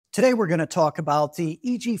Today we're going to talk about the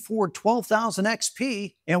EG4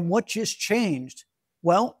 12000XP and what just changed.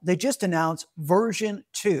 Well, they just announced version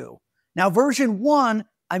 2. Now version 1,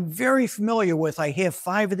 I'm very familiar with. I have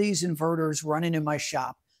 5 of these inverters running in my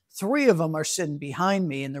shop. 3 of them are sitting behind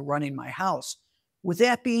me and they're running my house. With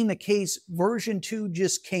that being the case, version 2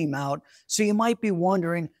 just came out. So you might be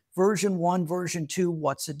wondering, version 1, version 2,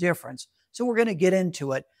 what's the difference? So we're going to get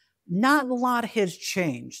into it. Not a lot has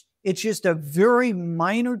changed. It's just a very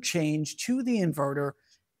minor change to the inverter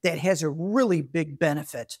that has a really big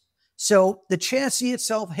benefit. So the chassis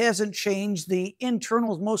itself hasn't changed. The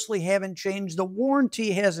internals mostly haven't changed. The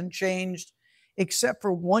warranty hasn't changed, except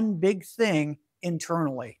for one big thing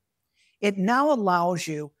internally. It now allows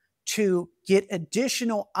you to get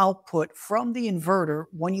additional output from the inverter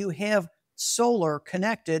when you have solar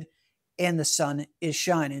connected and the sun is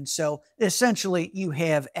shining. So essentially you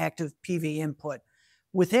have active PV input.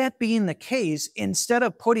 With that being the case, instead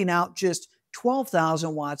of putting out just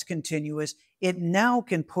 12,000 watts continuous, it now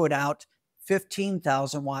can put out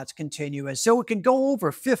 15,000 watts continuous. So it can go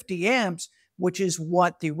over 50 amps, which is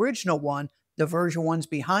what the original one, the version ones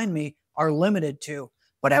behind me, are limited to.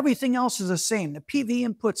 But everything else is the same. The PV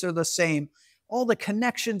inputs are the same. All the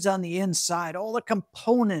connections on the inside, all the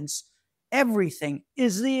components, everything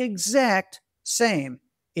is the exact same.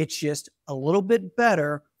 It's just a little bit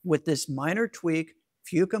better with this minor tweak,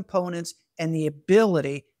 few components, and the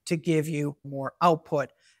ability to give you more output.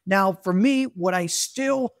 Now, for me, would I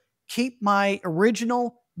still keep my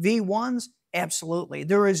original V1s? Absolutely.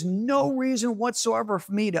 There is no reason whatsoever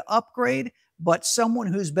for me to upgrade, but someone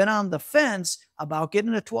who's been on the fence about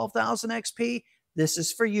getting a 12,000 XP, this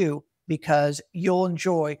is for you because you'll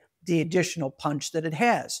enjoy the additional punch that it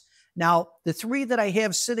has. Now, the 3 that I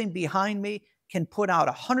have sitting behind me can put out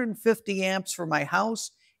 150 amps for my house,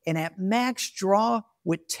 and at max draw,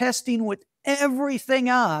 with testing with everything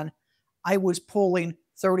on, I was pulling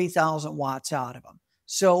 30,000 watts out of them.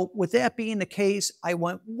 So with that being the case, I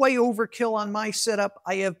went way overkill on my setup.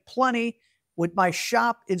 I have plenty. With my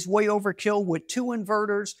shop, it's way overkill with 2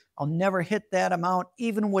 inverters. I'll never hit that amount,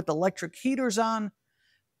 even with electric heaters on.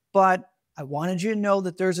 But I wanted you to know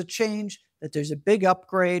that there's a change, that there's a big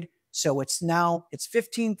upgrade. So it's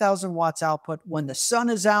 15,000 watts output when the sun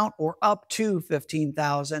is out, or up to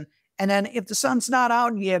 15,000. And then if the sun's not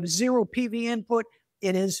out and you have 0 PV input,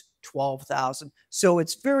 it is 12,000. So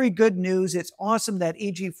it's very good news. It's awesome that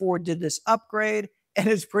EG4 did this upgrade, and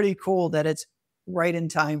it's pretty cool that it's right in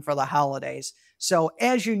time for the holidays. So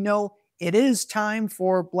as you know, it is time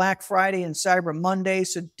for Black Friday and Cyber Monday.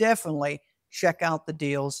 So definitely check out the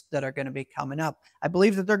deals that are going to be coming up. I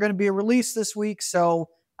believe that they're going to be released this week, so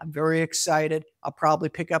I'm very excited. I'll probably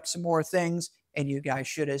pick up some more things, and you guys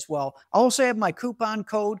should as well. I also have my coupon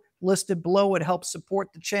code listed below. It helps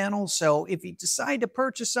support the channel. So if you decide to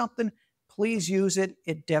purchase something, please use it.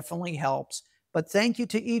 It definitely helps. But thank you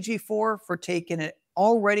to EG4 for taking an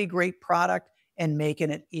already great product and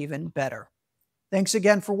making it even better. Thanks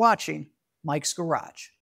again for watching Mike's Garage.